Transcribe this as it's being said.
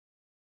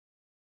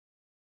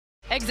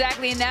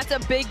Exactly, and that's a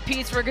big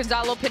piece for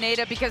Gonzalo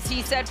Pineda because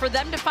he said for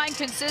them to find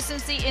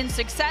consistency in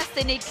success,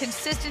 they need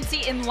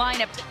consistency in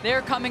lineup.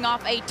 They're coming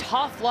off a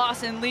tough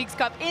loss in Leagues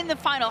Cup in the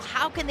final.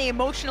 How can they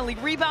emotionally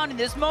rebound in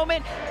this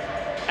moment?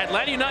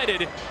 Atlanta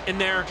United in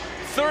their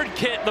third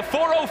kit, the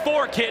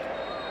 404 kit,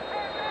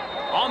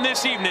 on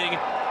this evening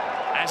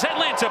as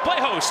Atlanta play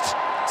host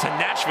to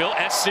Nashville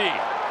SC.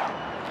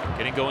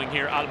 Getting going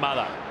here,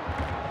 Almada.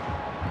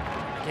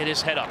 Get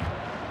his head up.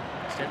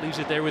 Instead leaves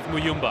it there with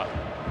Muyumba.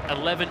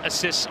 11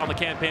 assists on the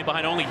campaign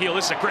behind only heel.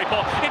 This is a great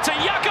ball into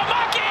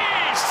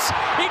Giakoumakis!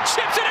 He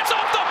chips it, it's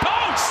off the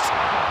post!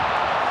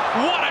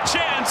 What a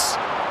chance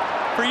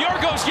for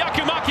Yorgos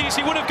Giakoumakis.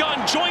 He would have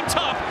gone joint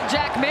up.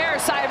 Jack Mayer,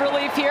 sigh of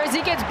relief here as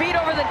he gets beat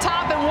over the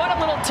top, and what a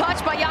little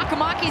touch by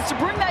Giakoumakis to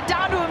bring that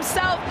down to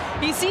himself.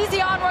 He sees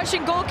the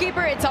onrushing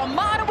goalkeeper. It's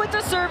Almada with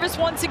the service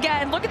once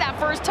again. Look at that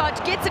first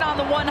touch, gets it on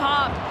the one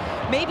hop.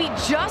 Maybe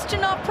just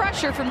enough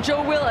pressure from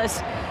Joe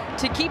Willis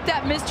to keep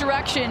that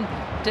misdirection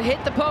to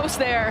hit the post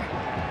there.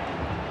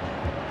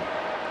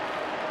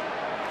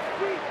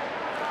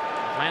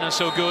 Atlanta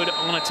so good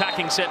on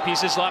attacking set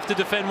pieces. They'll have to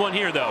defend one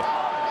here, though.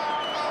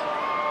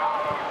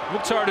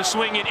 Mukhtar to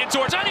swing it in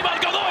towards Anibal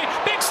Godoy.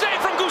 Big save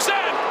from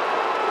Guzan.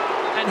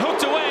 And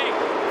hooked away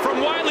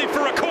from Wiley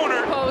for a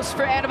corner. Post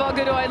for Anibal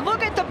Godoy.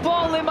 Look at the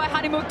ball in by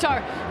Hany Mukhtar.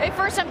 At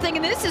first I'm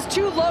thinking this is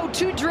too low,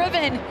 too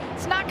driven.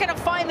 It's not going to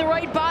find the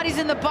right bodies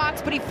in the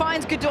box, but he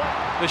finds Godoy.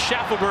 The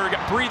Schaffelberg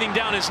breathing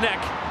down his neck.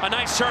 A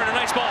nice turn, a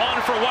nice ball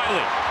on for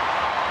Wiley.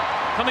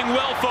 Coming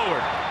well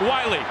forward.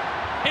 Wiley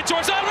in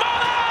towards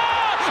Almada!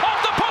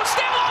 Off the post,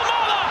 still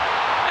Almada!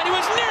 And he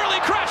was nearly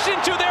crashed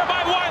into there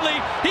by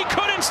Wiley. He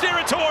couldn't steer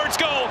it towards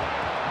goal.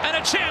 And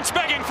a chance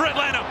begging for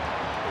Atlanta.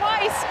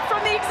 Twice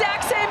from the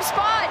exact same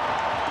spot.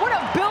 What a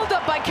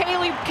build-up by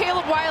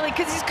Caleb Wiley,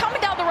 because he's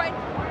coming down the right.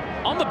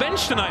 On the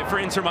bench tonight for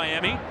Inter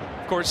Miami,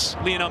 of course,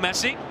 Lionel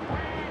Messi.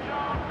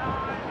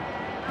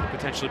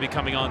 Potentially be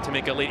coming on to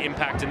make a late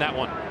impact in that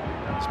one.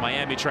 As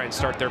Miami try and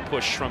start their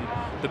push from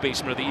the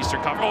basement of the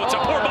Eastern Conference. Oh, it's a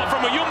poor ball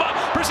from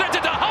Muyumba,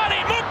 presented to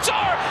Hany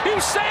Mukhtar, who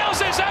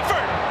sails his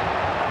effort.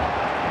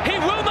 He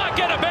will not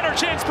get a better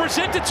chance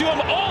presented to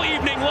him all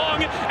evening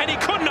long, and he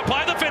couldn't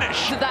apply the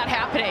finish. That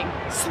happening.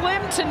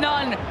 Slim to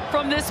none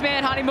from this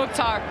man, Hany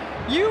Mukhtar.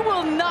 You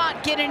will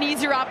not get an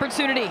easier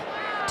opportunity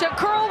to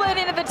curl it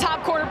into the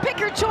top corner. Pick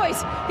your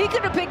choice. He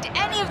could have picked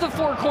any of the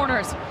four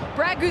corners.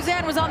 Brad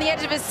Guzan was on the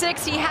edge of his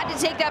six. He had to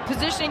take that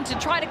positioning to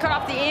try to cut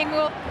off the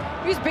angle.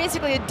 He was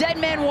basically a dead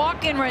man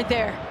walk-in right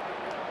there.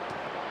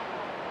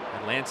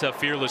 Atlanta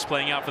fearless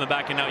playing out from the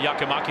back, and now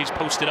Giakoumakis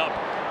posted up.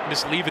 And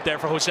just leave it there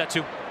for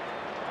Josetu.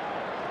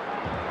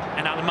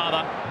 And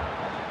Almada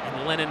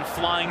and Lennon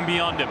flying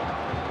beyond him.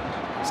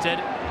 Instead,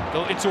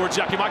 go in towards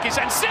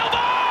Giakoumakis and Silva!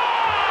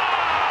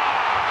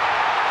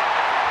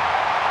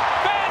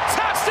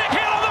 Fantastic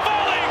hit on the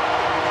volley!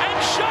 And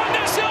Sean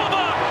De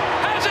Silva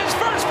has his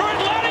first for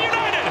Atlanta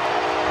United!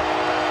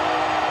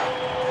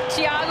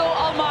 Thiago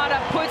Almada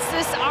puts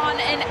this on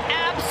an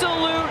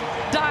absolute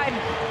dime.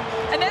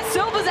 And then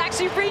Silva's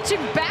actually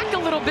reaching back a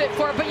little bit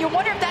for it, but you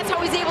wonder if that's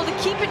how he's able to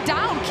keep it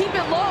down, keep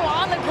it low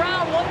on the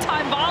ground.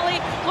 One-time volley.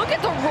 Look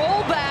at the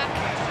rollback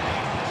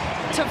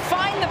to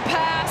find the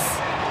pass.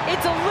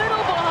 It's a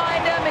little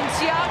behind him, and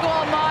Thiago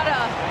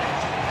Almada.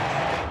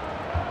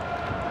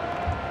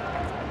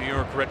 New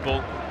York Red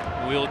Bull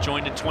wheel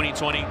joined in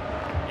 2020.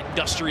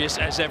 Industrious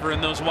as ever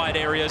in those wide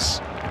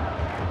areas.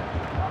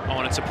 Oh,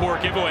 and it's a poor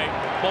giveaway.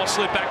 Ball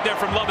slid back there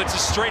from Lovitz.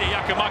 It's straight at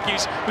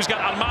Giakoumakis, who's got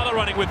Almada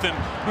running with him,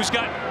 who's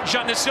got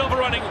Jean De Silva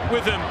running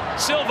with him.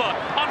 Silva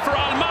on for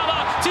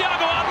Almada.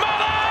 Thiago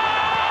Almada!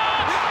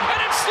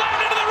 And it's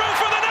slammed into the roof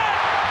of the net!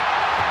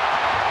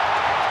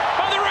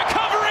 By the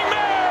recovering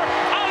Mayor,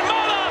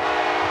 Almada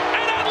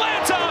and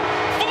Atlanta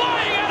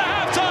flying out of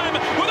halftime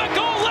with a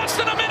goal less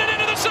than a minute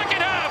into the second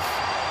half.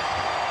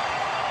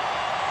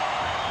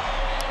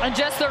 And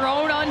just their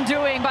own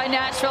undoing by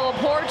Nashville. A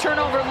poor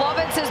turnover.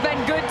 Lovitz has been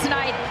good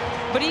tonight,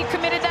 but he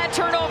committed that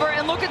turnover.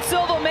 And look at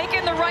Silva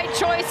making the right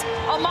choice.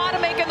 Almada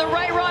making the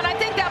right run. I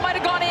think that might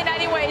have gone in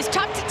anyways.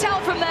 Tough to tell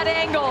from that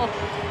angle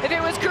if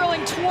it was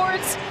curling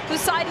towards the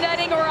side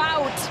netting or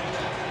out.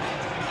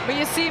 But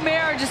you see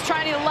Mayer just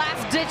trying a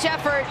last-ditch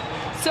effort.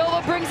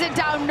 Silva brings it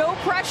down, no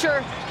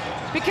pressure,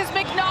 because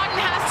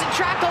McNaughton has to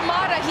track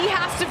Almada. He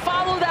has to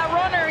follow that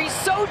runner. He's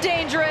so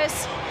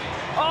dangerous.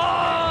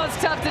 Oh, it's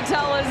tough to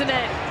tell, isn't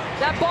it?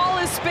 That ball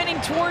is spinning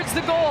towards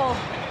the goal.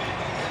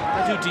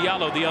 Radu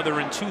Diallo, the other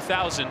in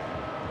 2000.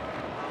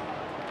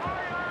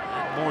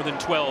 More than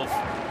 12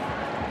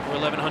 for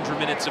 1,100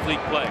 minutes of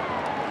league play.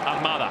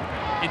 Almada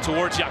in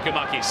towards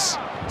Giakoumakis.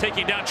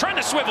 Taking down, trying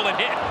to swivel and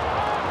hit.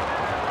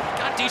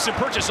 Got decent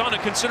purchase on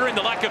it considering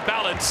the lack of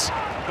balance.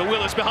 But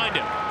Willis behind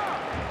him.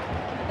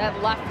 That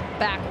left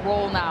back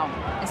roll now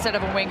instead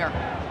of a winger.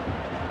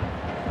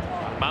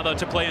 Almada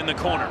to play in the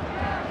corner.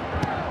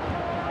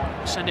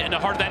 Send it into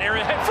heart of that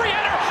area. Free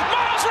header!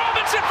 Miles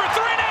Robinson for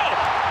 3-0!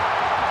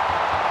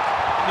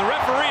 The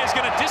referee is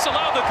going to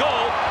disallow the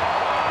goal.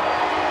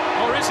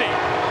 Or is he?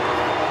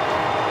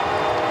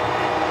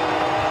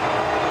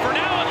 For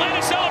now,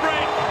 Atlanta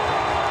celebrate.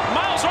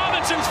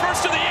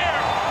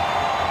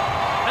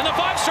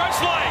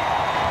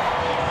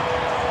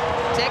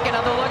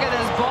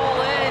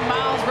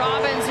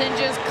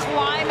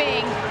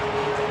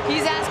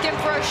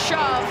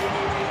 shove.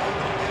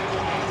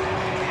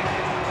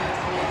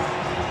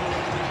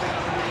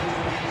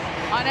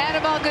 On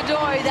Annabelle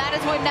Godoy, that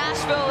is what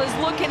Nashville is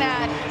looking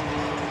at.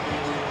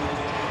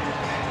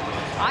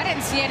 I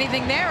didn't see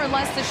anything there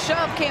unless the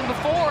shove came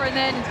before and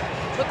then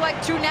looked like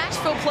two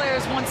Nashville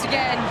players once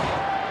again.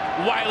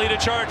 Wiley to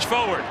charge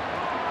forward.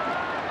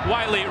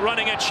 Wiley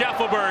running at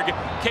Schaffelberg.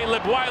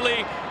 Caleb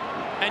Wiley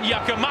and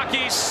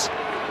Giacomakis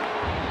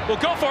will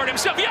go for it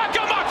himself.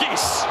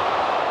 Giacomakis!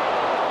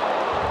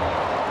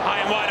 High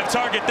and wide of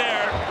target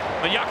there.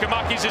 But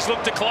Giacomakis has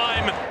looked to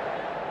climb.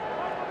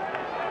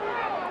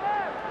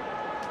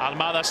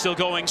 Almada still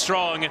going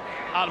strong.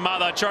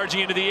 Almada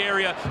charging into the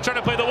area, trying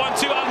to play the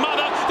 1-2.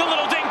 Almada, the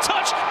little ding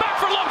touch, back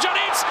for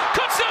Longjanits,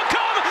 could still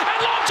come, and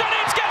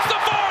Longjanits gets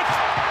the fourth.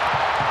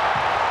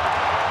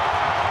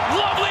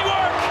 Lovely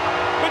work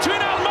between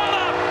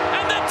Almada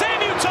and the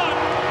debutant,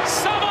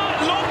 Sava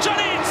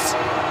Longjanits,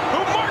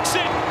 who marks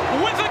it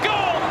with a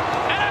goal,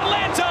 and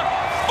Atlanta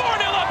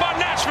 4-0 up on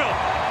Nashville.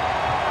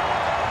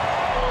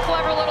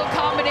 Clever little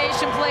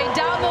combination play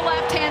down the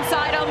left-hand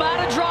side.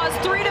 Almada draws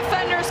 3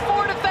 defenders,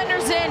 4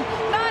 defenders in.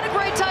 Not a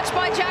great touch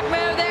by Jack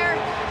Mayo there,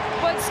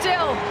 but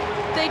still,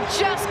 they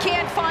just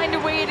can't find a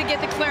way to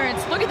get the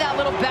clearance. Look at that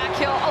little back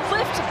heel, a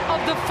lift of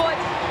the foot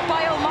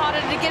by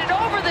Almada to get it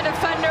over the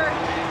defender.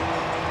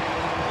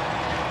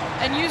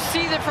 And you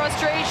see the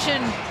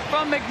frustration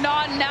from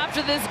McNaughton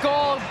after this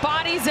goal.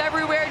 Bodies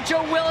everywhere.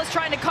 Joe Willis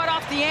trying to cut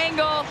off the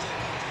angle.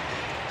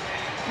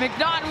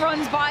 McNaughton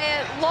runs by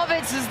it.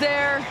 Lovitz is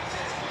there.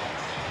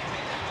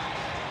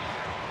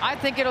 I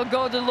think it'll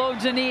go to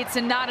Longjanits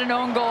and not an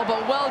own goal,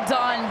 but well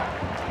done.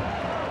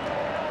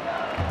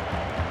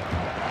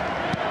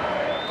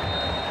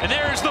 And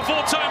there's the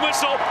full-time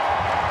whistle.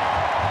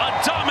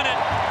 A dominant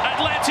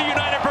Atlanta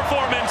United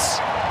performance.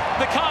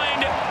 The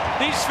kind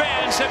these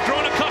fans have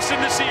grown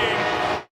accustomed to seeing.